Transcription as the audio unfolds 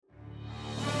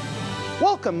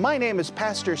Welcome, my name is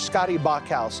Pastor Scotty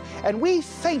Bachhaus, and we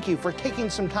thank you for taking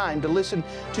some time to listen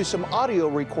to some audio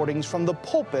recordings from the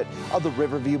pulpit of the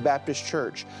Riverview Baptist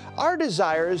Church. Our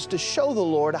desire is to show the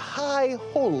Lord high,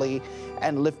 holy,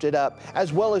 and lifted up,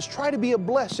 as well as try to be a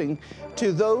blessing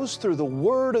to those through the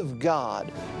Word of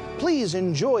God. Please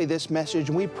enjoy this message,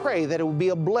 and we pray that it will be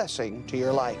a blessing to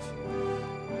your life.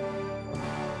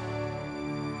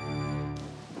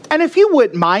 And if you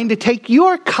wouldn't mind to take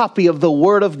your copy of the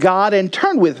Word of God and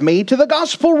turn with me to the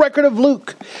Gospel record of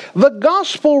Luke. The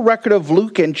Gospel record of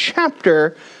Luke in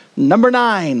chapter number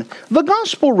 9. The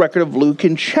Gospel record of Luke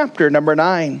in chapter number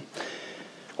 9.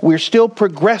 We're still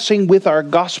progressing with our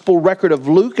Gospel record of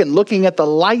Luke and looking at the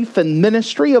life and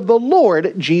ministry of the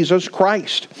Lord Jesus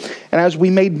Christ. And as we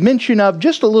made mention of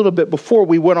just a little bit before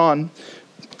we went on,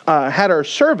 had our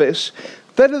service,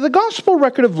 that in the Gospel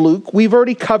record of Luke, we've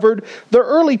already covered the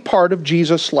early part of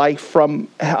Jesus' life from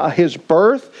his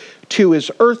birth to his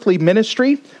earthly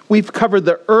ministry. We've covered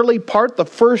the early part, the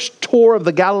first tour of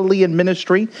the Galilean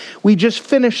ministry. We just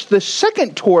finished the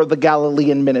second tour of the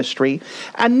Galilean ministry.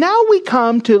 And now we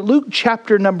come to Luke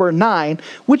chapter number 9,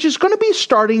 which is going to be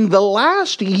starting the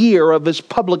last year of his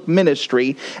public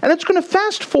ministry. And it's going to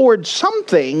fast forward some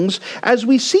things as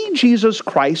we see Jesus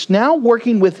Christ now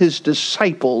working with his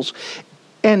disciples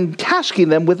and tasking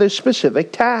them with a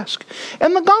specific task.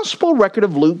 And the Gospel record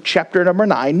of Luke, chapter number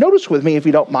 9, notice with me, if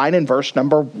you don't mind, in verse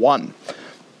number 1.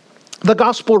 The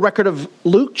Gospel record of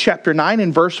Luke, chapter 9,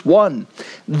 in verse 1.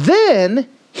 Then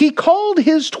he called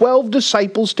his 12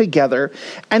 disciples together,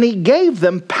 and he gave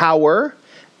them power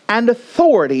and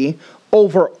authority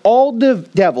over all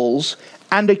devils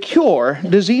and to cure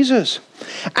diseases.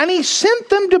 And he sent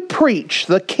them to preach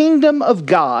the kingdom of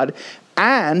God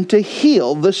and to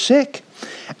heal the sick.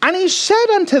 And he said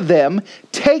unto them,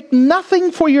 Take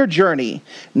nothing for your journey,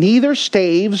 neither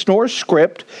staves nor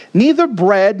script, neither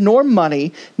bread nor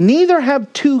money, neither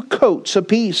have 2 coats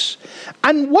apiece.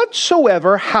 And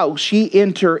whatsoever house ye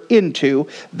enter into,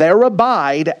 there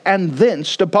abide, and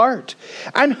thence depart.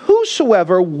 And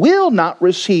whosoever will not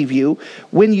receive you,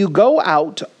 when you go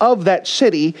out of that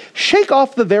city, shake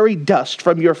off the very dust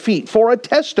from your feet for a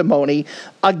testimony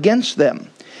against them.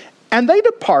 And they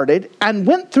departed and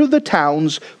went through the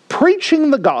towns, preaching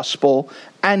the gospel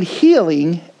and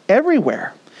healing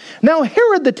everywhere. Now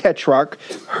Herod the Tetrarch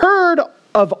heard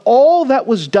of all that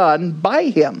was done by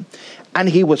him, and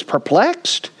he was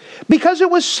perplexed, because it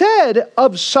was said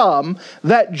of some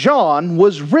that John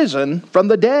was risen from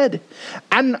the dead,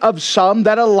 and of some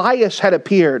that Elias had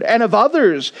appeared, and of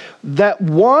others that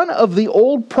one of the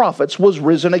old prophets was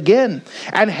risen again.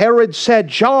 And Herod said,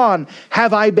 John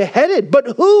have I beheaded,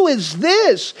 but who is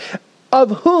this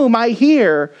of whom I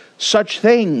hear such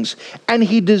things? And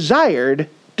he desired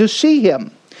to see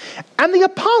him. And the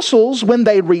apostles, when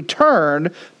they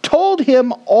returned, told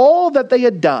him all that they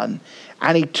had done.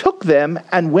 And he took them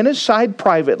and went aside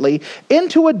privately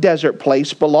into a desert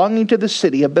place belonging to the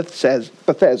city of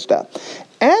Bethesda.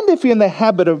 And if you're in the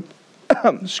habit of,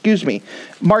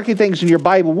 marking things in your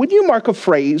Bible, would you mark a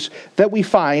phrase that we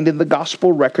find in the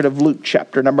Gospel record of Luke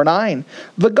chapter number 9?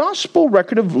 The Gospel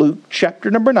record of Luke chapter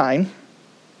number 9,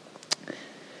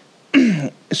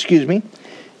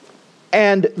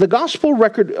 and the Gospel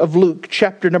record of Luke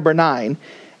chapter number 9,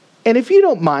 and if you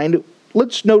don't mind,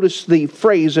 let's notice the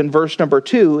phrase in verse number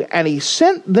 2, and he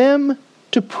sent them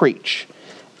to preach.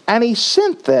 And he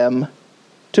sent them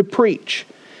to preach.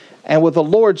 And with the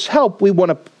Lord's help, we want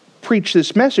to preach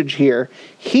this message here.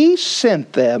 He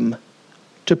sent them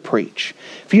to preach.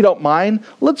 If you don't mind,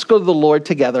 let's go to the Lord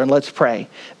together and let's pray.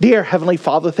 Dear Heavenly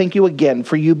Father, thank you again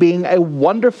for you being a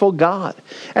wonderful God.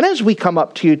 And as we come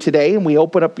up to you today and we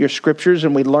open up your scriptures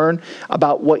and we learn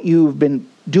about what you've been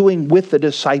doing with the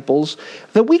disciples,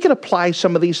 that we can apply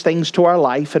some of these things to our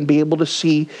life and be able to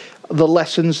see the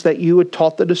lessons that you had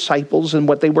taught the disciples and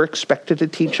what they were expected to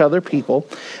teach other people,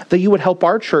 that you would help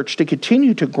our church to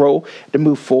continue to grow, to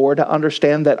move forward, to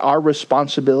understand that our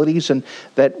responsibilities and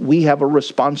that we have a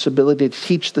responsibility to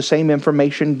teach the same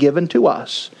information given to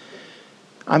us.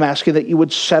 I'm asking that you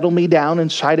would settle me down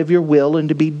inside of your will and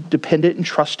to be dependent and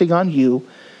trusting on you,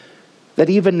 that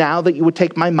even now that you would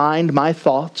take my mind, my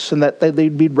thoughts, and that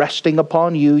they'd be resting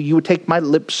upon you. You would take my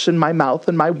lips and my mouth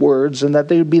and my words, and that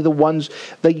they would be the ones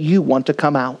that you want to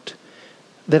come out.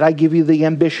 That I give you the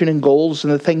ambition and goals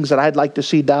and the things that I'd like to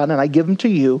see done, and I give them to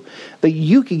you, that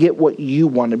you can get what you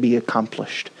want to be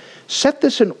accomplished. Set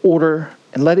this in order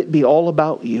and let it be all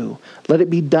about you. Let it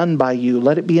be done by you.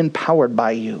 Let it be empowered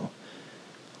by you.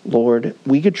 Lord,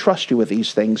 we could trust you with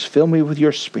these things. Fill me with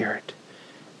your Spirit.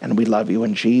 And we love you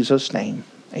in Jesus' name.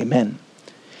 Amen.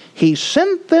 He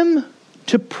sent them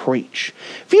to preach.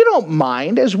 If you don't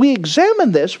mind, as we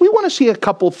examine this, we want to see a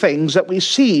couple things that we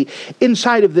see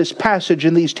inside of this passage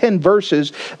in these 10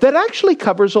 verses that actually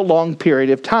covers a long period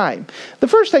of time. The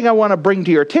first thing I want to bring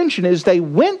to your attention is they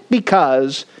went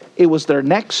because it was their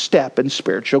next step in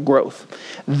spiritual growth.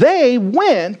 They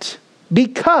went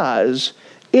because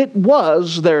it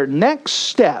was their next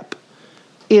step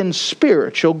in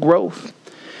spiritual growth.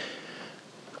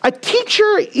 A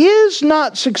teacher is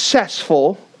not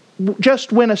successful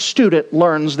just when a student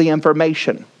learns the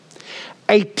information.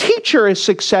 A teacher is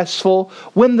successful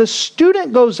when the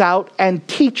student goes out and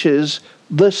teaches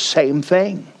the same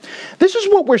thing. This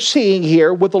is what we're seeing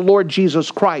here with the Lord Jesus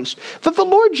Christ. That the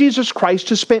Lord Jesus Christ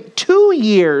has spent 2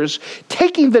 years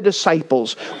taking the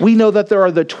disciples. We know that there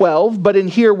are the 12, but in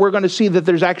here we're going to see that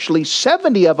there's actually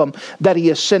 70 of them that he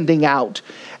is sending out.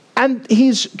 And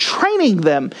he's training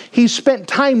them. He's spent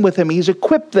time with them. He's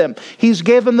equipped them. He's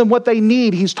given them what they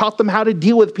need. He's taught them how to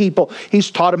deal with people.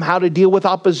 He's taught them how to deal with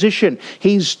opposition.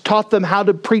 He's taught them how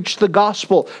to preach the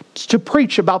gospel, to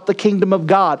preach about the kingdom of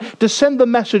God, to send the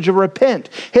message of repent.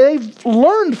 They've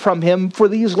learned from him for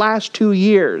these last 2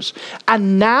 years.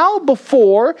 And now,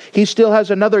 before he still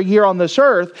has another year on this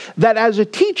earth, that as a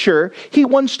teacher, he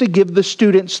wants to give the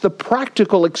students the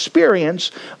practical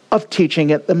experience of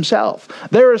teaching it themselves.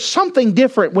 There is something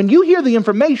different. When you hear the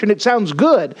information, it sounds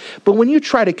good, but when you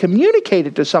try to communicate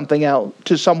it to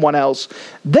someone else,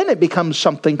 then it becomes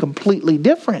something completely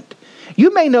different.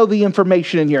 You may know the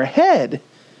information in your head,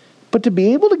 but to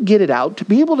be able to get it out, to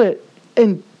be able to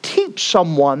and teach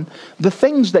someone the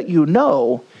things that you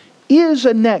know is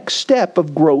a next step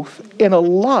of growth in a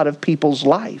lot of people's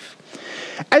life.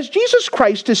 As Jesus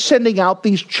Christ is sending out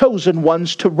these chosen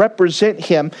ones to represent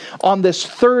him on this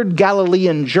third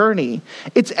Galilean journey,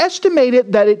 it's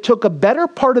estimated that it took a better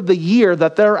part of the year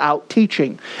that they're out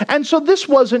teaching. And so this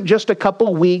wasn't just a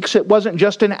couple weeks, it wasn't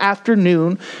just an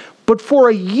afternoon, but for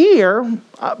a year,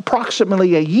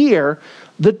 approximately a year,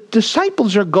 the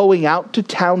disciples are going out to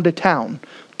town,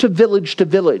 to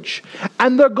village,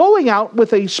 and they're going out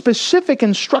with a specific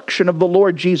instruction of the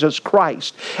Lord Jesus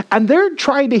Christ, and they're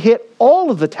trying to hit all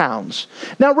of the towns.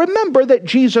 Now remember that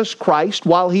Jesus Christ,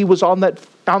 while he was on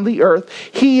the earth,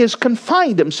 he has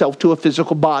confined himself to a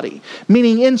physical body,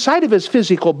 meaning inside of his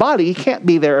physical body, he can't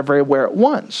be there everywhere at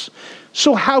once.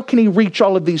 So how can he reach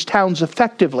all of these towns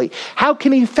effectively? How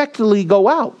can he effectively go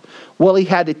out? Well, he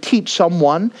had to teach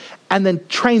someone and then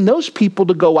train those people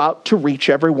to go out to reach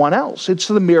everyone else. It's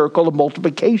the miracle of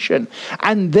multiplication.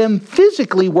 And them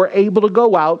physically were able to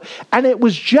go out, and it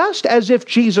was just as if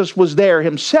Jesus was there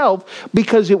himself,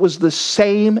 because it was the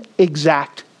same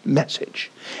exact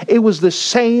message. It was the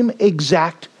same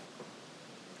exact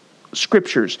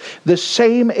scriptures, the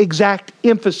same exact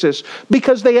emphasis,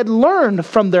 because they had learned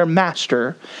from their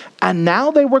master, and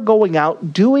now they were going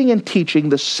out doing and teaching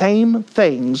the same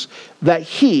things that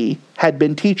he had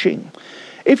been teaching.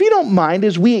 If you don't mind,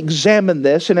 as we examine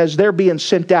this and as they're being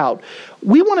sent out,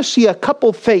 we want to see a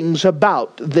couple things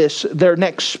about this, their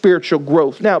next spiritual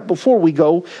growth. Now, before we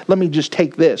go, let me just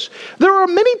take this. There are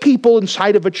many people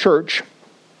inside of a church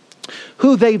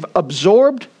who they've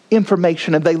absorbed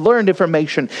information, and they learned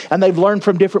information, and they've learned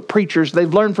from different preachers,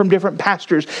 they've learned from different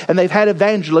pastors, and they've had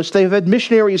evangelists, they've had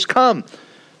missionaries come.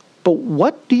 But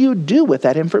what do you do with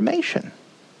that information?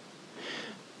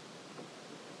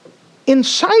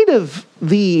 Inside of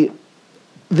the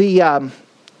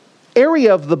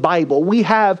area of the Bible, we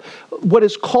have what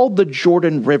is called the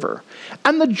Jordan River.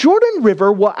 And the Jordan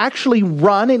River will actually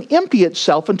run and empty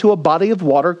itself into a body of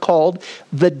water called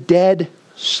the Dead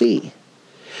Sea.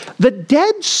 The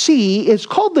Dead Sea is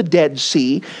called the Dead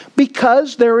Sea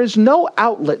because there is no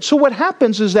outlet. So what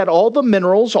happens is that all the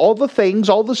minerals, all the things,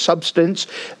 all the substance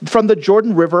from the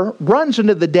Jordan River runs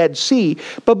into the Dead Sea.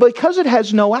 But because it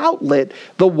has no outlet,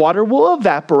 the water will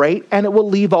evaporate and it will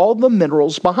leave all the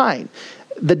minerals behind.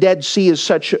 The Dead Sea is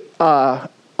such a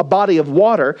body of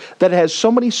water that has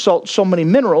so many salts, so many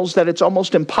minerals, that it's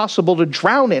almost impossible to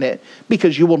drown in it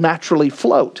because you will naturally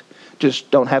float.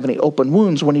 Just don't have any open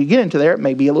wounds when you get into there. It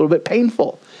may be a little bit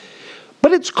painful.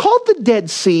 But it's called the Dead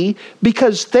Sea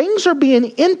because things are being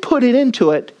inputted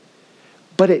into it,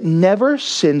 but it never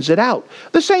sends it out.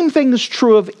 The same thing is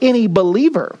true of any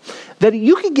believer, that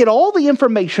you can get all the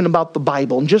information about the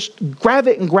Bible and just grab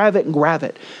it and grab it and grab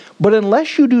it. But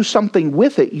unless you do something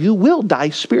with it, you will die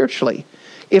spiritually.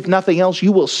 If nothing else,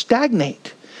 you will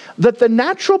stagnate. That the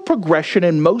natural progression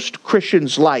in most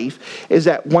Christians' life is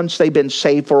that once they've been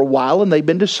saved for a while and they've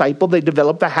been discipled, they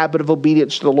develop the habit of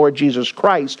obedience to the Lord Jesus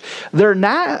Christ. Their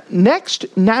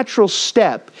next natural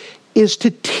step is to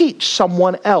teach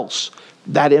someone else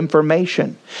that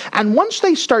information. And once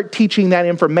they start teaching that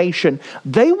information,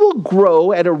 they will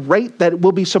grow at a rate that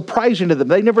will be surprising to them.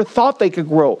 They never thought they could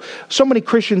grow. So many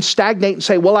Christians stagnate and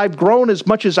say, well, I've grown as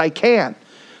much as I can.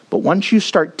 But once you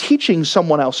start teaching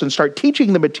someone else and start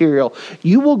teaching the material,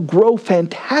 you will grow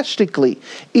fantastically.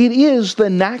 It is the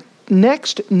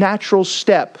next natural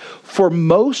step for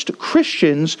most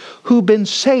Christians who've been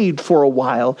saved for a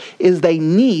while, is they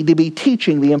need to be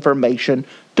teaching the information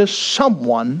to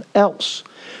someone else.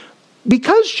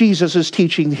 Because Jesus is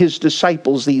teaching his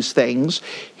disciples these things,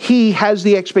 he has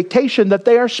the expectation that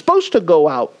they are supposed to go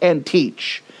out and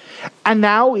teach. And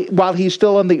now, while he's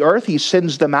still on the earth, he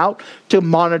sends them out to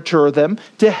monitor them,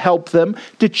 to help them,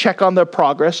 to check on their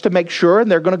progress, to make sure,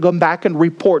 and they're going to come back and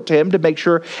report to him to make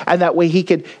sure, and that way he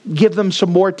could give them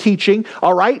some more teaching.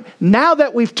 All right, now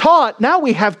that we've taught, now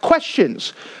we have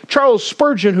questions. Charles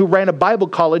Spurgeon, who ran a Bible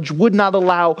college, would not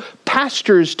allow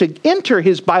pastors to enter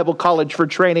his Bible college for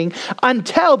training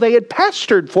until they had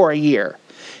pastored for a year.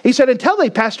 He said until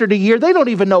they pastored a year, they don't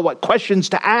even know what questions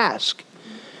to ask.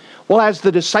 Well, as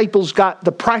the disciples got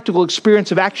the practical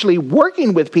experience of actually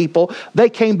working with people, they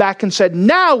came back and said,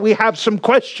 now we have some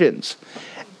questions.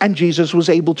 And Jesus was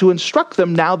able to instruct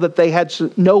them now that they had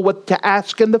to know what to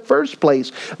ask in the first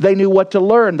place. They knew what to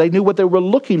learn. They knew what they were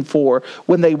looking for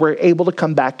when they were able to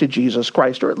come back to Jesus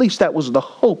Christ, or at least that was the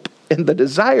hope and the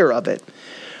desire of it.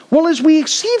 Well, as we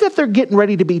see that they're getting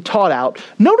ready to be taught out,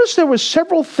 notice there were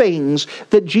several things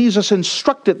that Jesus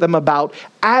instructed them about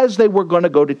as they were going to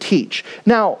go to teach.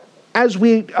 Now, as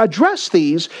we address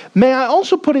these, may I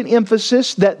also put an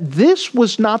emphasis that this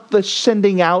was not the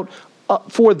sending out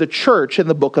for the church in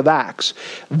the book of Acts.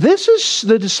 This is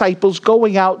the disciples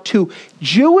going out to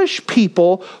Jewish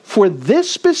people for this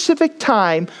specific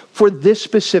time, for this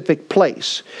specific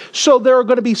place. So there are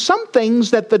going to be some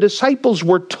things that the disciples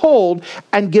were told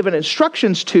and given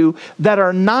instructions to that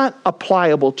are not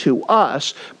applicable to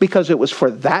us, because it was for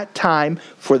that time,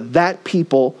 for that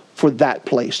people, for that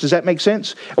place. Does that make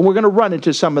sense? And we're going to run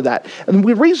into some of that. And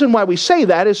the reason why we say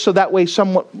that is so that way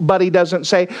somebody doesn't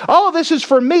say, oh, this is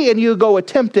for me, and you go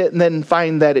attempt it and then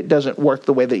find that it doesn't work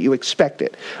the way that you expect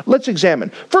it. Let's examine.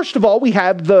 First of all, we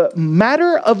have the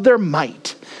matter of their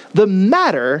might. The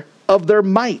matter of their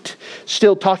might.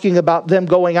 Still talking about them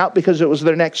going out because it was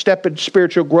their next step in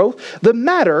spiritual growth. The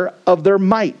matter of their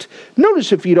might.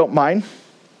 Notice, if you don't mind,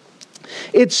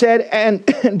 it said, and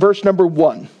in verse number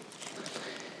 1,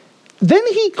 then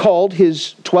he called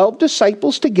his 12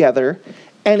 disciples together,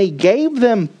 and he gave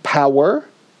them power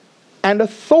and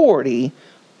authority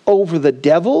over the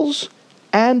devils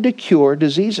and to cure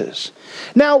diseases.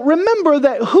 Now, remember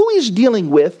that who he's dealing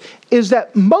with is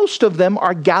that most of them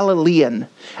are Galilean.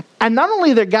 And not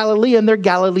only they're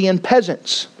Galilean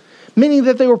peasants. Meaning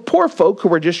that they were poor folk who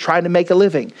were just trying to make a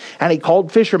living. And he called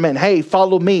fishermen, hey,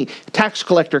 follow me. Tax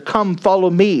collector, come follow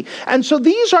me. And so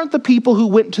these aren't the people who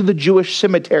went to the Jewish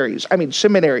seminaries.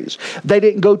 They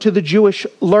didn't go to the Jewish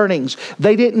learnings.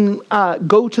 They didn't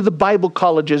go to the Bible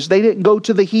colleges. They didn't go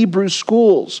to the Hebrew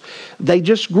schools. They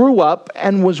just grew up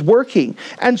and was working.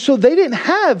 And so they didn't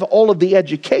have all of the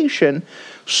education.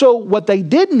 So what they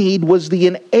did need was the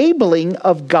enabling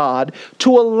of God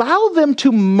to allow them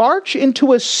to march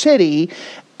into a city,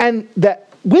 and that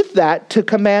with that to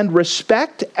command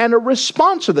respect and a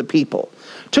response of the people.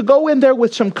 To go in there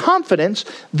with some confidence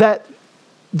that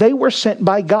they were sent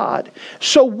by God.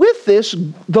 So with this,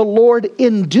 the Lord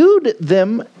endued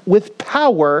them with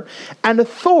power and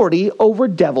authority over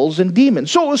devils and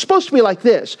demons. So it was supposed to be like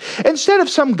this. Instead of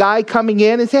some guy coming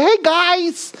in and saying, hey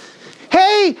guys,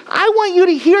 hey, I want you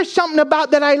to hear something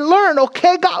about that I learned,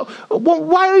 okay? God, well,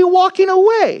 why are you walking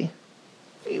away?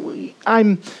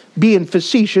 I'm being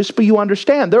facetious, but you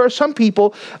understand. There are some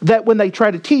people that when they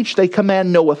try to teach, they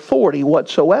command no authority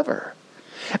whatsoever.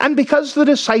 And because the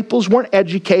disciples weren't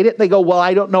educated, they go, well,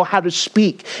 I don't know how to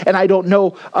speak, and I don't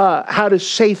know how to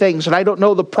say things, and I don't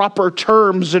know the proper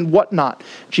terms and whatnot.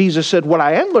 Jesus said, what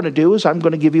I am going to do is I'm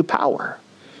going to give you power.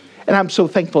 And I'm so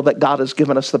thankful that God has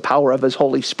given us the power of his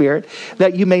Holy Spirit,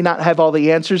 that you may not have all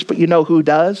the answers, but you know who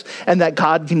does, and that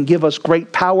God can give us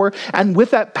great power. And with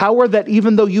that power, that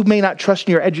even though you may not trust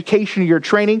in your education or your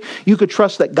training, you could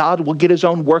trust that God will get his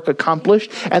own work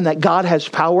accomplished, and that God has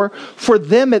power. For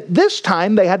them at this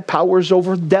time, they had powers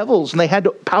over devils, and they had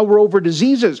power over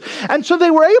diseases. And so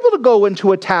they were able to go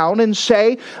into a town and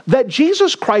say that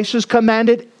Jesus Christ has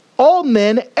commanded all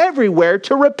men everywhere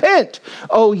to repent.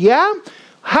 Oh yeah?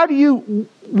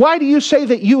 Why do you say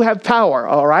that you have power?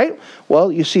 All right.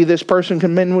 Well, you see this person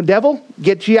commanding the devil,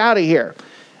 get you out of here.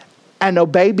 And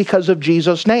obey because of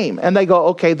Jesus' name. And they go,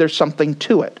 okay, there's something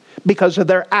to it. because of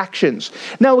their actions.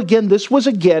 Now again, this was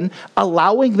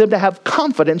allowing them to have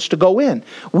confidence to go in.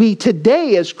 We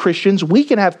today as Christians, we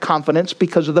can have confidence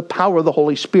because of the power of the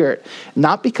Holy Spirit.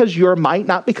 Not because of your might,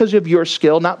 not because of your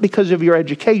skill, not because of your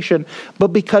education, but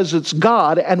because it's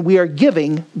God and we are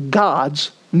giving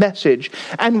God's message.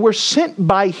 And we're sent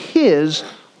by His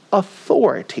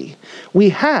authority. We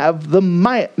have the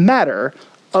matter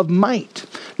of might.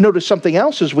 Notice something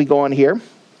else as we go on here.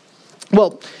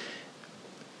 Well,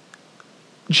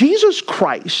 Jesus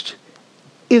Christ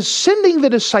is sending the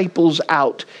disciples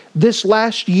out this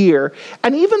last year,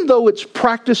 and even though it's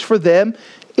practice for them,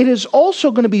 it is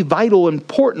also going to be vital and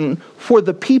important for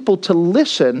the people to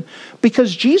listen,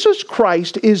 because Jesus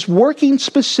Christ is working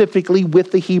specifically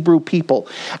with the Hebrew people.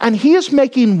 And He is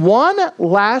making one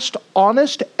last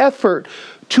honest effort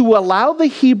to allow the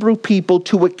Hebrew people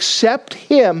to accept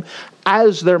Him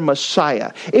as their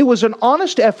Messiah. It was an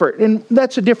honest effort, and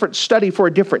that's a different study for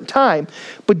a different time.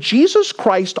 But Jesus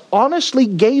Christ honestly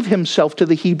gave Himself to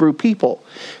the Hebrew people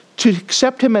to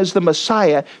accept Him as the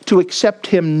Messiah, to accept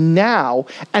Him now,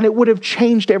 and it would have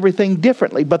changed everything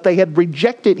differently. But they had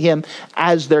rejected Him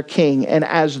as their King and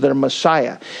as their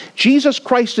Messiah. Jesus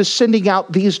Christ is sending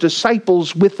out these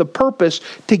disciples with the purpose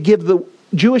to give the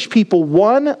Jewish people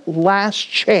one last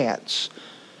chance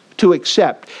to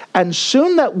accept. And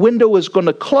soon that window is going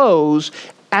to close,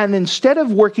 and instead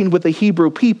of working with the Hebrew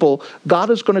people, God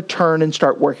is going to turn and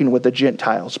start working with the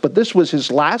Gentiles. But this was His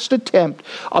last attempt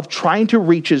of trying to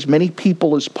reach as many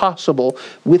people as possible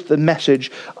with the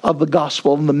message of the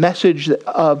gospel and the message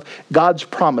of God's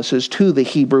promises to the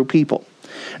Hebrew people.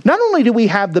 Not only do we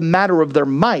have the matter of their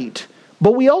might,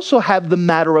 but we also have the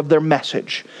matter of their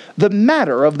message. The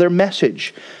matter of their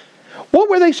message.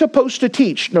 What were they supposed to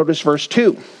teach? Notice verse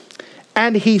 2.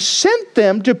 And He sent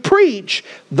them to preach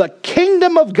the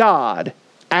kingdom of God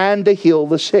and to heal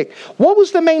the sick. What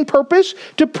was the main purpose?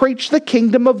 To preach the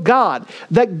kingdom of God.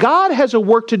 That God has a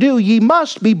work to do. Ye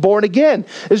must be born again.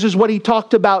 This is what He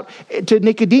talked about to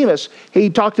Nicodemus. He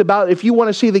talked about, if you want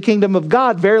to see the kingdom of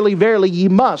God, verily, verily, ye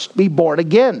must be born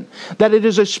again. That it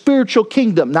is a spiritual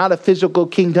kingdom, not a physical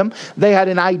kingdom. They had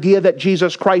an idea that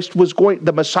Jesus Christ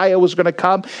the Messiah was going to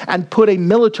come and put a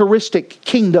militaristic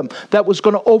kingdom that was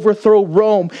going to overthrow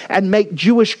Rome and make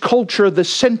Jewish culture the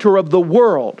center of the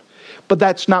world. But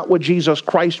that's not what Jesus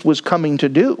Christ was coming to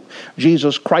do.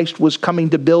 Jesus Christ was coming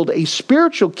to build a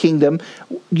spiritual kingdom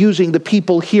using the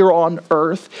people here on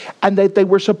earth, and that they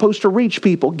were supposed to reach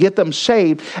people, get them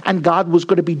saved, and God was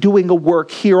going to be doing a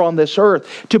work here on this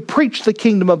earth to preach the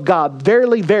kingdom of God.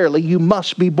 Verily, verily, you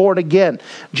must be born again.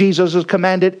 Jesus has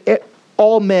commanded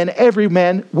all men, every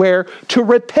man, where to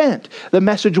repent. The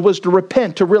message was to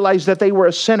repent, to realize that they were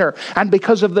a sinner, and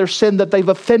because of their sin that they've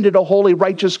offended a holy,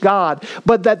 righteous God,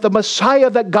 but that the Messiah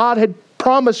that God had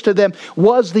promised to them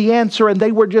was the answer, and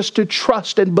they were just to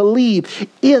trust and believe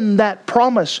in that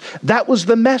promise. That was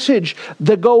the message,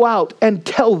 to go out and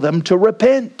tell them to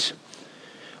repent.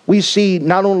 We see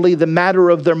not only the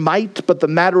matter of their might, but the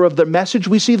matter of their message.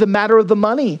 We see the matter of the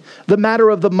money. The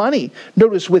matter of the money.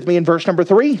 Notice with me in verse number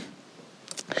 3.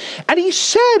 And He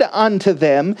said unto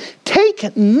them,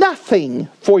 take nothing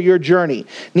for your journey,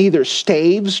 neither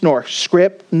staves, nor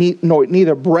scrip,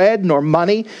 neither bread, nor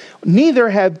money, neither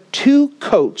have 2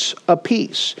 coats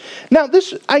apiece. Now,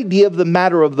 this idea of the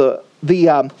matter of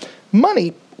the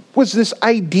money was this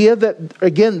idea that,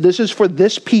 again, this is for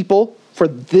this people, for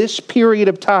this period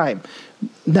of time.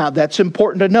 Now, that's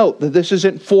important to note, that this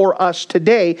isn't for us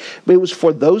today, but it was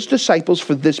for those disciples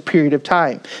for this period of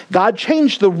time. God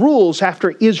changed the rules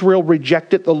after Israel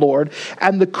rejected the Lord,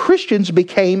 and the Christians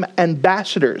became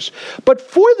ambassadors. But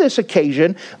for this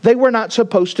occasion, they were not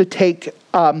supposed to take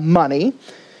money.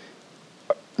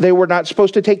 They were not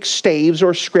supposed to take staves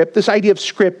or scrip. This idea of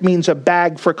scrip means a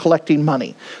bag for collecting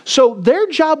money. So their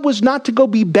job was not to go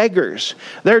be beggars.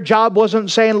 Their job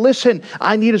wasn't saying, listen,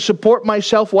 I need to support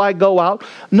myself while I go out.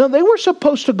 No, they were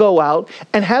supposed to go out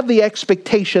and have the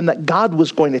expectation that God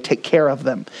was going to take care of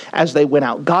them as they went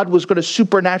out. God was going to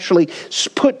supernaturally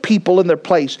put people in their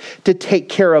place to take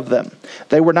care of them.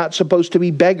 They were not supposed to be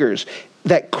beggars.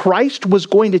 That Christ was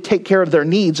going to take care of their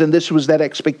needs, and this was that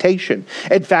expectation.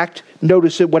 In fact,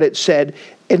 notice what it said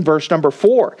in verse number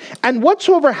 4. And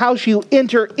whatsoever house you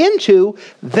enter into,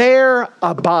 there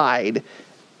abide,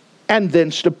 and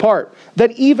thence depart.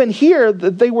 That even here,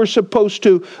 that they were supposed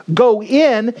to go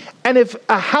in, and if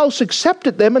a house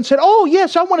accepted them and said, oh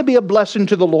yes, I want to be a blessing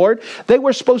to the Lord, they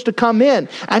were supposed to come in.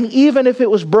 And even if it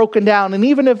was broken down, and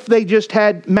even if they just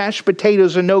had mashed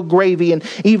potatoes and no gravy, and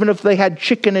even if they had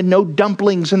chicken and no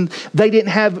dumplings, and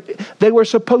they were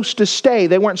supposed to stay.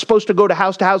 They weren't supposed to go to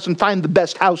house and find the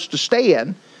best house to stay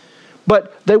in.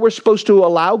 But they were supposed to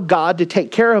allow God to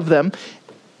take care of them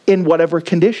in whatever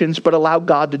conditions, but allow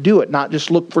God to do it, not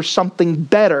just look for something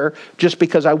better just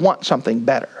because I want something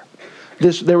better.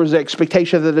 There was the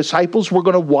expectation of the disciples were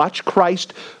going to watch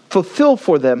Christ fulfill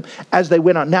for them as they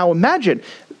went on. Now imagine,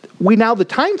 the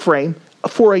time frame,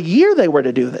 for a year they were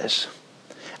to do this.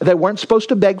 They weren't supposed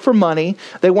to beg for money.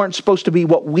 They weren't supposed to be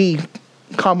what we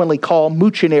commonly call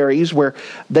moochinaries, where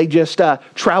they just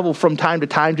travel from time to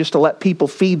time just to let people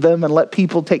feed them and let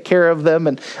people take care of them,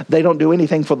 and they don't do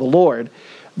anything for the Lord.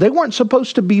 They weren't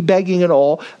supposed to be begging at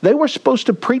all. They were supposed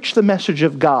to preach the message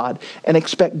of God and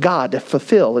expect God to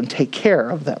fulfill and take care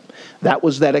of them. That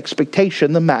was that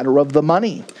expectation, the matter of the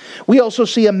money. We also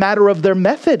see a matter of their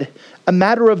method. A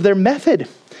matter of their method.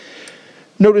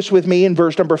 Notice with me in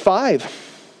verse number 5.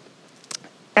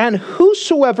 And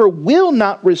whosoever will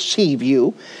not receive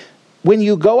you, when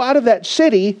you go out of that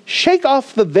city, shake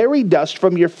off the very dust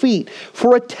from your feet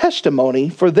for a testimony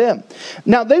for them.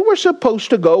 Now they were supposed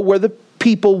to go where the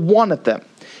people wanted them.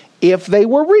 If they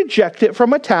were rejected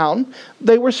from a town,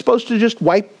 they were supposed to just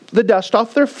wipe the dust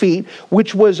off their feet,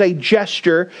 which was a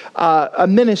gesture, a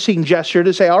menacing gesture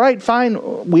to say, all right,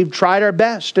 fine, we've tried our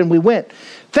best and we went.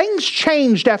 Things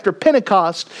changed after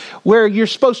Pentecost where you're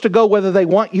supposed to go whether they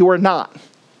want you or not.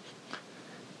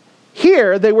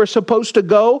 Here, they were supposed to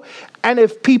go, and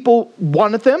if people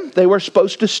wanted them, they were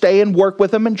supposed to stay and work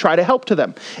with them and try to help to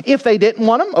them. If they didn't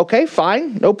want them, okay,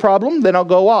 fine, no problem, then I'll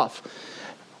go off.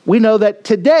 We know that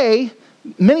today,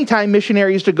 many times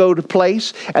missionaries to go to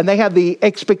place, and they have the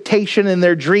expectation in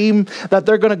their dream that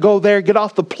they're going to go there, get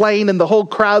off the plane, and the whole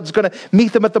crowd's going to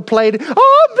meet them at the plane.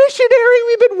 Oh, missionary,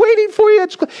 we've been waiting for you.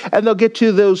 And they'll get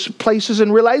to those places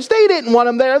and realize they didn't want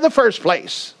them there in the first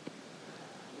place.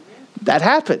 That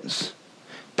happens.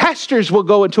 Pastors will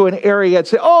go into an area and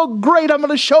say, oh, great, I'm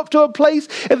going to show up to a place,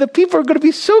 and the people are going to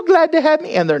be so glad to have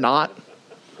me. And they're not.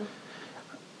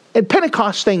 At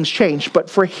Pentecost, things changed. But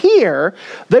for here,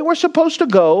 they were supposed to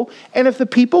go, and if the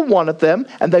people wanted them,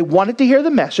 and they wanted to hear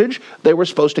the message, they were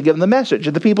supposed to give them the message.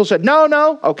 And the people said,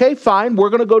 no, okay, fine, we're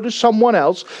going to go to someone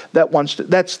else that wants to.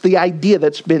 That's the idea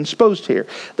that's been exposed here.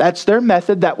 That's their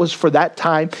method. That was for that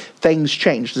time. Things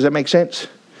changed. Does that make sense?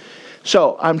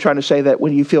 So I'm trying to say that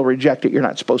when you feel rejected, you're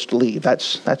not supposed to leave.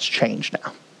 That's changed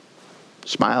now.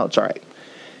 Smile, it's all right.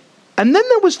 And then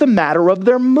there was the matter of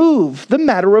their move. The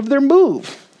matter of their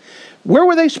move. Where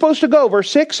were they supposed to go?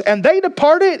 Verse 6, and they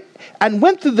departed and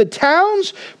went through the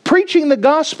towns, preaching the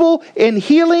gospel and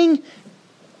healing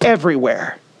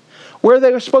everywhere. Where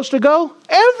they were supposed to go?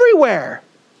 Everywhere.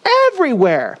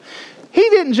 Everywhere. He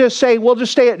didn't just say, well,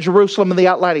 just stay at Jerusalem and the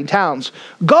outlying towns.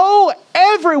 Go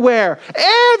everywhere.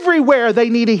 Everywhere they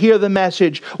need to hear the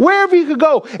message. Wherever you could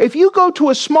go. If you go to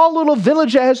a small little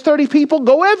village that has 30 people,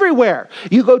 go everywhere.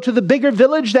 You go to the bigger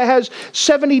village that has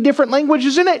 70 different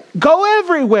languages in it, go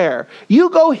everywhere. You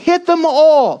go hit them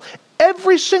all.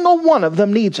 Every single one of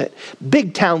them needs it.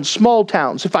 Big towns, small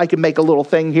towns, if I can make a little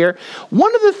thing here.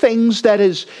 One of the things that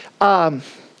is...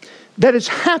 that has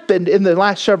happened in the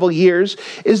last several years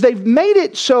is they've made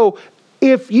it so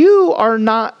if you are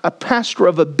not a pastor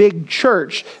of a big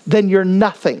church, then you're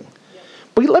nothing.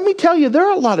 But let me tell you, there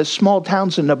are a lot of small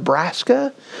towns in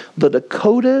Nebraska, the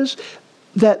Dakotas,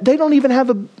 that they don't even have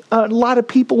a lot of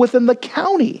people within the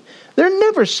county. They'll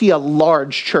never see a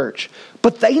large church,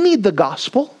 but they need the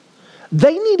gospel.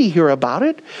 They need to hear about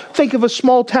it. Think of a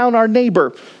small town, our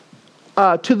neighbor,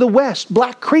 to the west,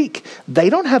 Black Creek. They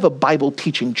don't have a Bible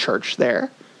teaching church there.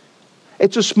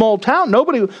 It's a small town.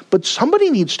 But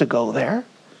somebody needs to go there.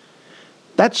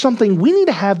 That's something we need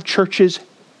to have churches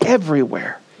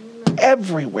everywhere.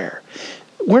 Everywhere.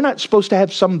 We're not supposed to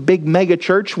have some big mega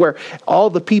church where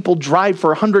all the people drive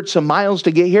for hundreds of miles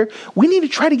to get here. We need to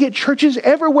try to get churches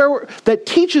everywhere that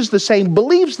teaches the same,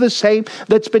 believes the same,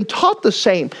 that's been taught the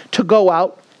same, to go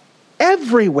out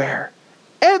everywhere.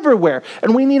 Everywhere.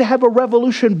 And we need to have a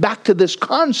revolution back to this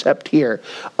concept here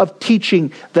of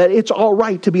teaching that it's all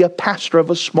right to be a pastor of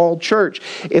a small church.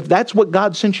 If that's what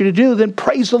God sent you to do, then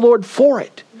praise the Lord for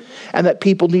it. And that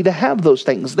people need to have those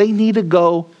things. They need to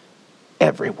go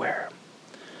everywhere.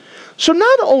 So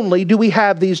not only do we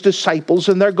have these disciples,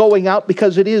 and they're going out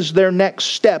because it is their next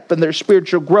step in their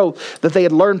spiritual growth that they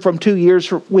had learned from 2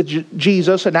 years with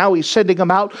Jesus, and now he's sending them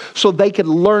out so they can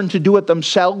learn to do it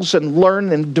themselves and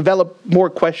learn and develop more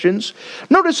questions.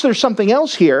 Notice there's something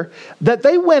else here, that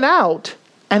they went out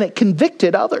and it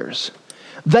convicted others.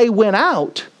 They went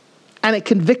out and it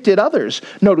convicted others.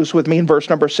 Notice with me in verse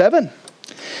number 7.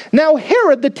 Now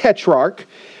Herod the Tetrarch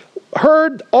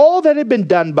heard all that had been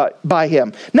done by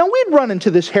him. Now, we'd run into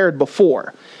this Herod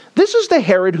before. This is the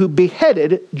Herod who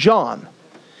beheaded John.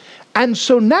 And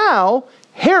so now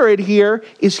Herod here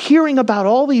is hearing about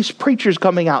all these preachers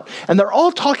coming out, and they're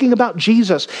all talking about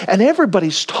Jesus, and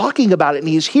everybody's talking about it, and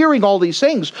he's hearing all these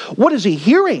things. What is he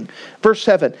hearing? Verse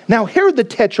 7, now Herod the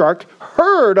Tetrarch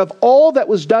heard of all that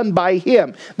was done by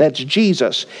him, that's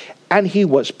Jesus, and he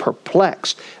was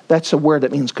perplexed. That's a word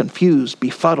that means confused,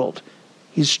 befuddled.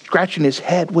 He's scratching his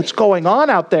head. What's going on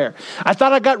out there? I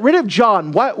thought I got rid of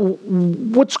John.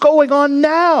 What's going on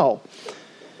now?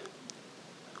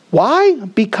 Why?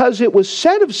 Because it was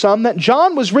said of some that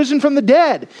John was risen from the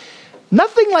dead.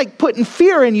 Nothing like putting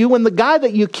fear in you when the guy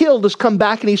that you killed has come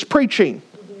back and he's preaching.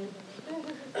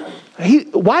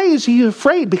 Why is he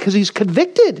afraid? Because he's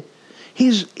convicted.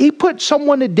 He put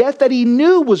someone to death that he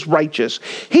knew was righteous.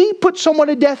 He put someone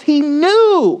to death he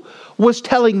knew was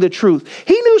telling the truth.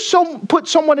 He put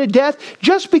someone to death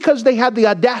just because they had the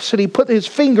audacity, put his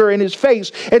finger in his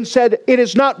face and said, it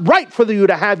is not right for you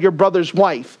to have your brother's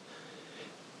wife.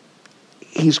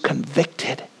 He's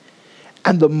convicted.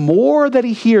 And the more that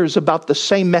he hears about the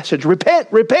same message, repent,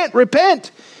 repent,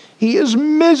 repent, he is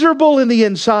miserable in the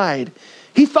inside.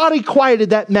 He thought he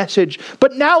quieted that message,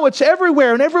 but now it's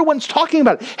everywhere and everyone's talking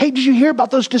about it. Hey, did you hear about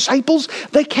those disciples?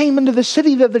 They came into the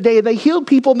city the other day and they healed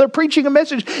people and they're preaching a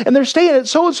message and they're staying at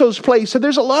so-and-so's place and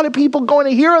there's a lot of people going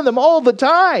to hear them all the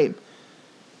time.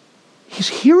 He's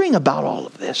hearing about all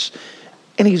of this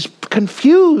and he's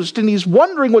confused and he's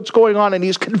wondering what's going on and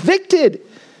he's convicted.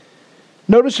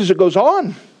 Notice as it goes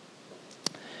on.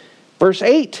 Verse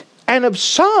 8, and of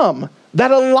some that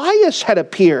Elias had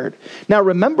appeared. Now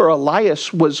remember,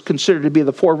 Elias was considered to be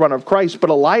the forerunner of Christ, but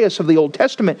Elias of the Old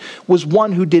Testament was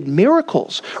one who did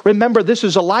miracles. Remember, this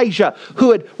is Elijah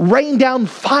who had rained down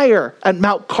fire at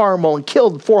Mount Carmel and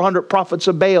killed 400 prophets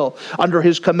of Baal under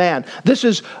his command. This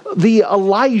is the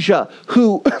Elijah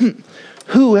who'd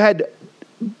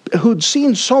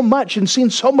seen so much and seen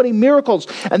so many miracles.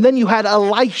 And then you had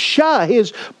Elisha,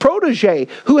 his protege,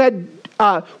 who had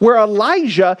where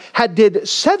Elijah did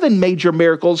 7 major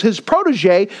miracles. His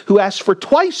protege, who asked for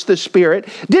twice the Spirit,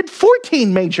 did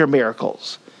 14 major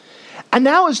miracles. And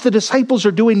now as the disciples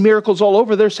are doing miracles all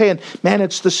over, they're saying, man,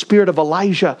 it's the spirit of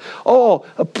Elijah. Oh,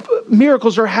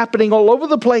 miracles are happening all over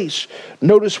the place.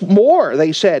 Notice more,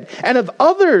 they said. And of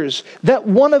others, that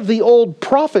one of the old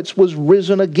prophets was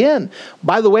risen again.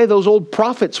 By the way, those old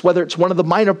prophets, whether it's one of the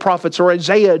minor prophets or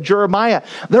Isaiah, Jeremiah,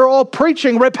 they're all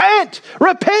preaching, repent,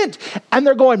 repent. And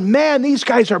they're going, man, these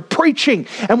guys are preaching.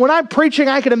 And when I'm preaching,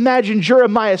 I can imagine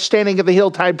Jeremiah standing at the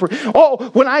hilltop.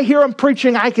 When I hear him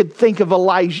preaching, I could think of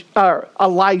Elijah.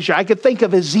 I could think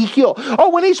of Ezekiel.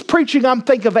 When he's preaching, I'm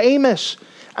thinking of Amos.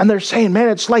 And they're saying, man,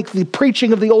 it's like the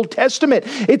preaching of the Old Testament.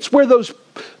 It's where those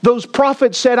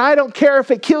prophets said, I don't care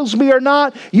if it kills me or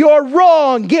not. You're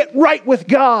wrong. Get right with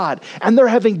God. And they're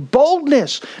having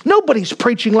boldness. Nobody's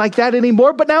preaching like that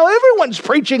anymore, but now everyone's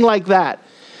preaching like that.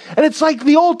 And it's like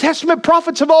the Old Testament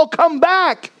prophets have all come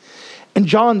back. And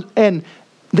John and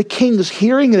the king is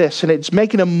hearing this, and it's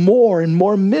making him more and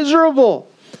more miserable.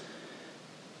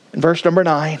 In verse number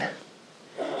 9,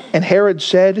 and Herod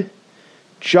said,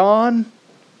 John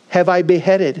have I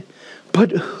beheaded,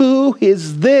 but who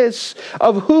is this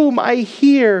of whom I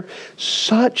hear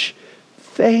such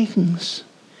things?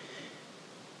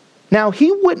 Now, he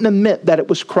wouldn't admit that it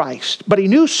was Christ, but he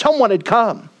knew someone had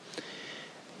come.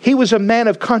 He was a man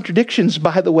of contradictions,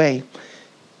 by the way.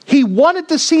 He wanted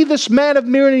to see this man of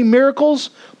many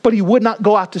miracles, but he would not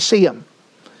go out to see him.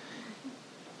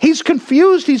 He's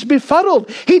confused. He's befuddled.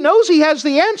 He knows he has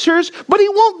the answers, but he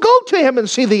won't go to him and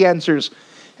see the answers.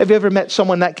 Have you ever met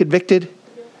someone that convicted?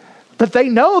 That they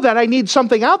know that I need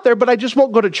something out there, but I just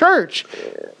won't go to church.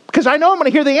 Because I know I'm going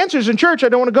to hear the answers in church. I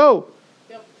don't want to go.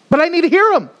 But I need to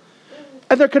hear them.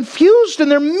 And they're confused and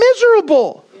they're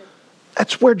miserable.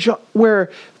 That's where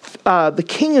the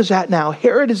king is at now.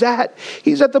 Herod is at.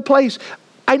 He's at the place.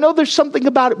 I know there's something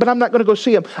about it, but I'm not going to go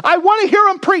see him. I want to hear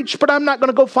him preach, but I'm not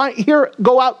going to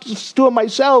go out to do it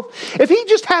myself. If he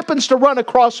just happens to run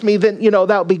across me, then,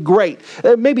 that would be great.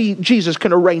 Maybe Jesus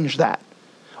can arrange that.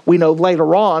 We know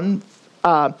later on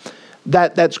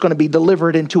that's going to be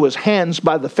delivered into his hands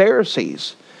by the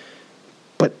Pharisees.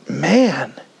 But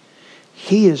man,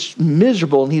 he is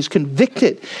miserable and he's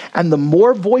convicted. And the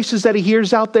more voices that he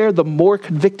hears out there, the more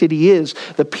convicted he is.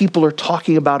 The people are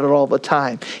talking about it all the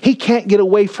time. He can't get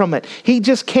away from it. He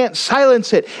just can't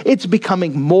silence it. It's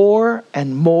becoming more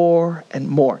and more and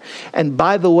more. And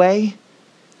by the way,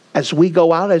 as we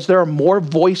go out, as there are more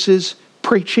voices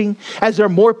preaching, as there are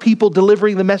more people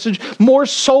delivering the message, more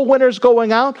soul winners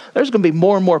going out, there's going to be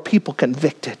more and more people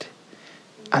convicted.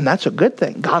 And that's a good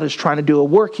thing. God is trying to do a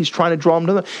work. He's trying to draw them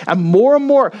to them. And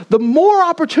more, the more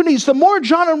opportunities, the more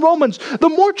John and Romans, the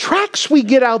more tracts we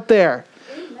get out there.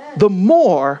 Amen. the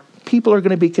more people are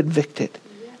going to be convicted.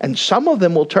 And some of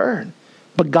them will turn.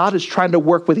 But God is trying to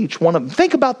work with each one of them.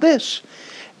 Think about this.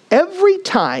 Every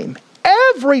time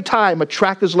a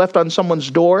tract is left on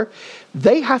someone's door,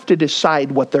 they have to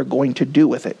decide what they're going to do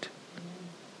with it.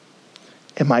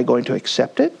 Am I going to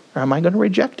accept it or am I going to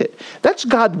reject it? That's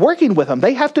God working with them.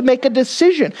 They have to make a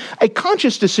decision, a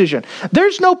conscious decision.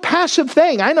 There's no passive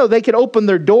thing. I know they could open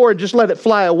their door and just let it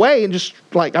fly away and just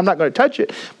like, I'm not going to touch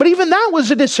it. But even that was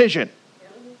a decision.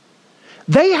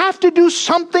 They have to do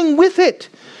something with it.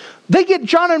 They get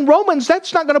John and Romans,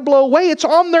 that's not going to blow away. It's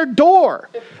on their door.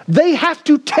 They have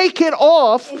to take it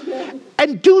off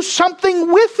and do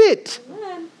something with it.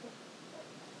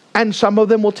 And some of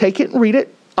them will take it and read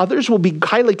it. Others will be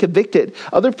highly convicted.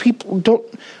 Other people don't,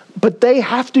 but they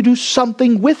have to do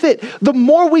something with it. The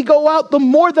more we go out, the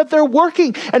more that they're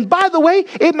working. And by the way,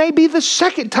 it may be the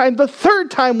second time, the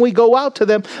third time we go out to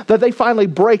them that they finally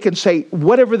break and say,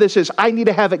 whatever this is, I need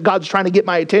to have it. God's trying to get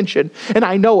my attention. And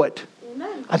I know it.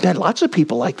 Amen. I've had lots of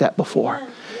people like that before.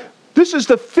 Amen. This is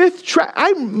the fifth tract.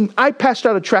 I passed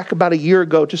out a tract about a year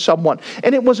ago to someone.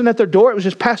 And it wasn't at their door. It was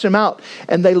just passing them out.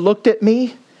 And they looked at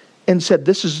me and said,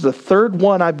 this is the third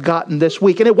one I've gotten this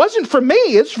week. And it wasn't for me.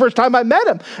 It's the first time I met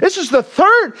him. This is the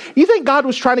third. You think God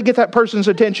was trying to get that person's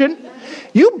attention?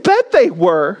 You bet they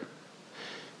were.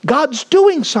 God's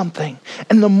doing something.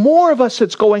 And the more of us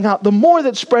that's going out, the more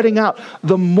that's spreading out,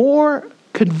 the more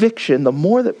conviction, the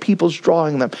more that people's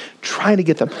drawing them, trying to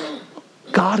get them.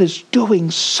 God is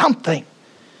doing something.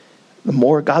 The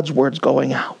more God's word's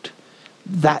going out.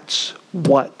 That's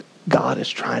what God is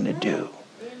trying to do.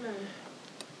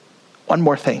 One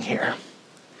more thing here.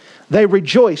 They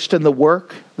rejoiced in the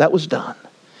work that was done.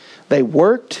 They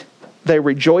worked, they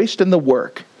rejoiced in the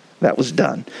work that was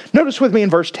done. Notice with me in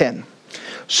verse 10.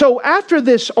 So after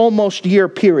this almost year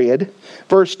period,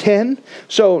 verse 10,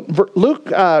 so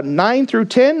Luke 9 through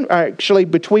 10, actually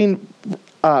between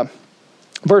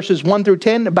verses 1 through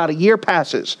 10, about a year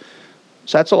passes.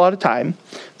 So that's a lot of time.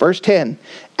 Verse 10,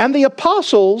 and the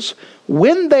apostles,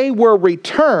 when they were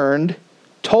returned,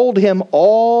 told him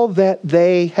all that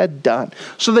they had done.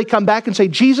 So they come back and say,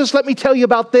 Jesus, let me tell you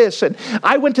about this. And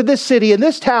I went to this city and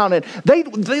this town. And they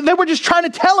were just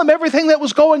trying to tell him everything that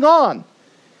was going on.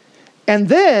 And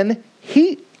then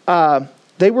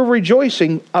they were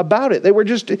rejoicing about it. They were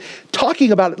just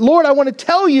talking about it. Lord, I want to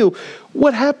tell you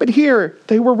what happened here.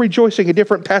 They were rejoicing. A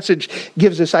different passage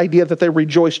gives this idea that they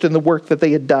rejoiced in the work that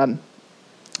they had done.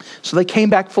 So they came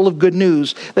back full of good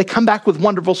news. They come back with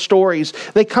wonderful stories.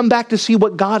 They come back to see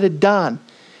what God had done.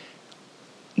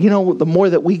 You know, the more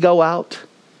that we go out,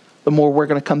 the more we're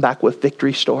going to come back with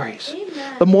victory stories.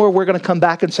 Amen. The more we're going to come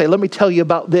back and say, let me tell you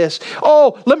about this.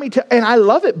 Oh, let me tell. And I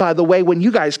love it, by the way, when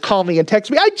you guys call me and text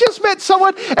me. I just met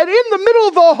someone, and in the middle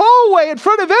of the hallway, in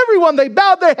front of everyone, they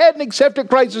bowed their head and accepted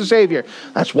Christ as Savior.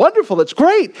 That's wonderful. That's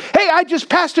great. Hey, I just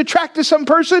passed a tract to some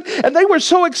person, and they were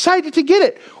so excited to get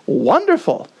it.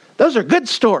 Wonderful. Those are good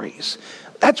stories.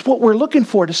 That's what we're looking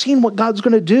for, to seeing what God's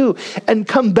going to do and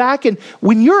come back. And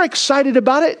when you're excited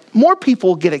about it, more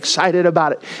people get excited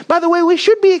about it. By the way, we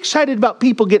should be excited about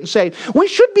people getting saved. We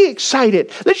should be excited.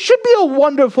 This should be a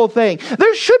wonderful thing.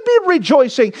 There should be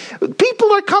rejoicing.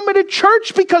 People are coming to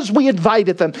church because we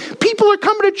invited them. People are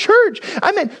coming to church.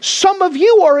 I mean, some of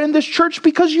you are in this church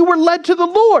because you were led to the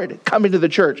Lord coming to the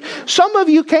church. Some of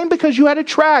you came because you had a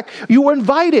tract. You were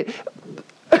invited.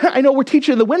 I know we're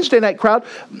teaching the Wednesday night crowd.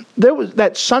 There was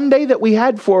that Sunday that we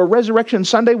had for Resurrection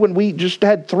Sunday when we just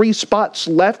had 3 spots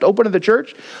left open in the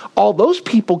church. All those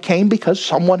people came because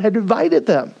someone had invited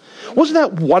them. Wasn't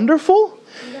that wonderful?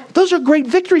 Those are great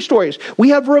victory stories. We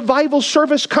have revival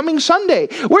service coming Sunday.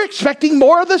 We're expecting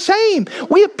more of the same.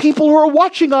 We have people who are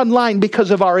watching online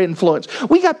because of our influence.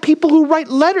 We got people who write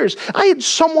letters. I had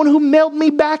someone who mailed me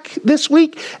back this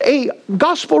week a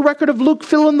gospel record of Luke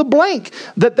fill in the blank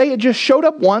that they had just showed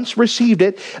up once, received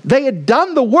it. They had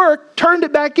done the work, turned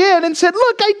it back in and said,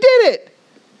 look, I did it.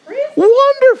 Really?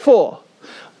 Wonderful.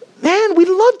 Man, we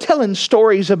love telling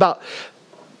stories about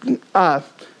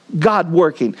God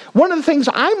working. One of the things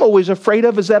I'm always afraid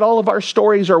of is that all of our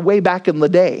stories are way back in the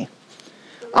day.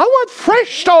 I want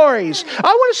fresh stories. I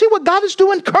want to see what God is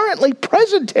doing currently,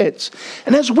 present tense.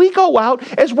 And as we go out,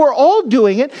 as we're all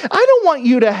doing it, I don't want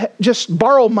you to just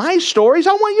borrow my stories.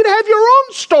 I want you to have your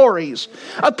own stories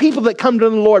of people that come to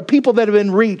the Lord, people that have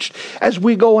been reached as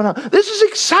we go on. This is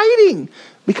exciting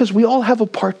because we all have a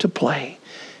part to play.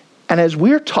 And as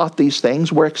we're taught these things,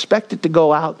 we're expected to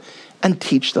go out and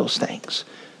teach those things.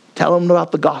 Tell them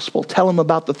about the gospel. Tell them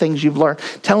about the things you've learned.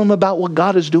 Tell them about what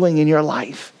God is doing in your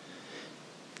life.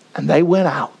 And they went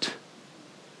out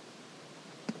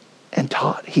and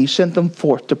taught. He sent them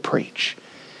forth to preach.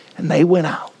 And they went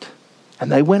out.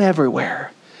 And they went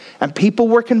everywhere. And people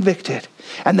were convicted.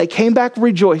 And they came back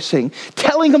rejoicing,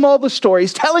 telling them all the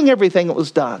stories, telling everything that was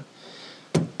done.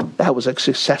 That was a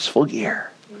successful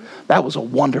year. That was a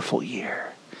wonderful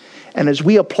year. And as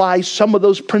we apply some of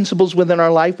those principles within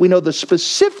our life, we know the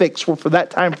specifics were for that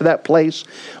time, for that place.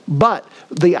 But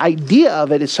the idea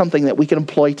of it is something that we can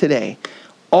employ today.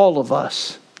 All of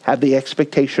us have the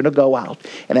expectation to go out.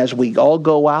 And as we all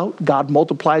go out, God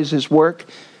multiplies His work.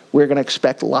 We're going to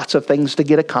expect lots of things to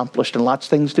get accomplished and lots of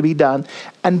things to be done.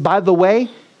 And by the way,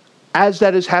 as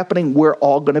that is happening, we're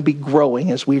all going to be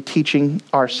growing as we're teaching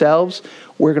ourselves.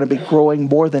 We're going to be growing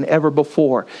more than ever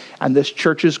before. And this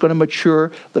church is going to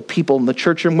mature. The people in the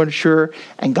church are going to mature.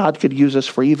 And God could use us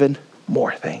for even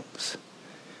more things.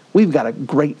 We've got a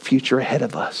great future ahead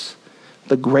of us.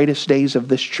 The greatest days of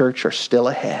this church are still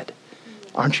ahead.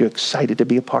 Aren't you excited to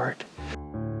be a part?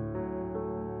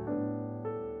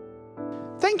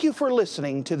 Thank you for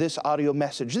listening to this audio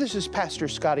message. This is Pastor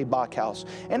Scotty Bachhaus,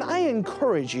 and I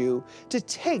encourage you to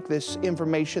take this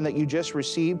information that you just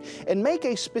received and make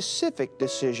a specific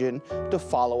decision to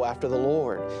follow after the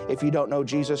Lord. If you don't know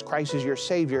Jesus Christ as your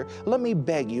Savior, let me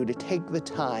beg you to take the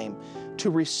time to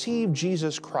receive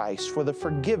Jesus Christ for the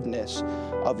forgiveness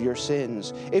of your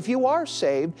sins. If you are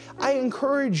saved, I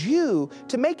encourage you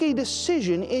to make a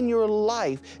decision in your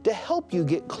life to help you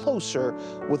get closer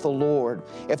with the Lord.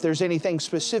 If there's anything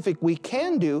specific we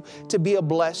can do to be a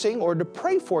blessing or to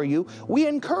pray for you, we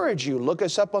encourage you. Look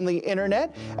us up on the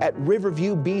internet at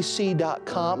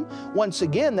riverviewbc.com. Once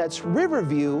again, that's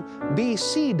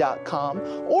riverviewbc.com.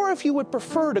 Or if you would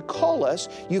prefer to call us,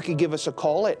 you can give us a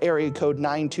call at area code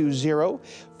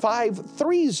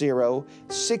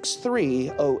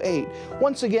 920-530-6308.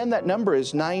 Once again, that number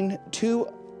is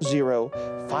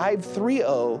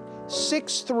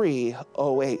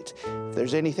 920-530-6308. If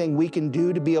there's anything we can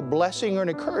do to be a blessing or an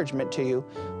encouragement to you,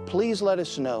 please let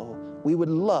us know. We would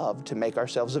love to make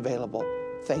ourselves available.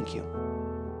 Thank you.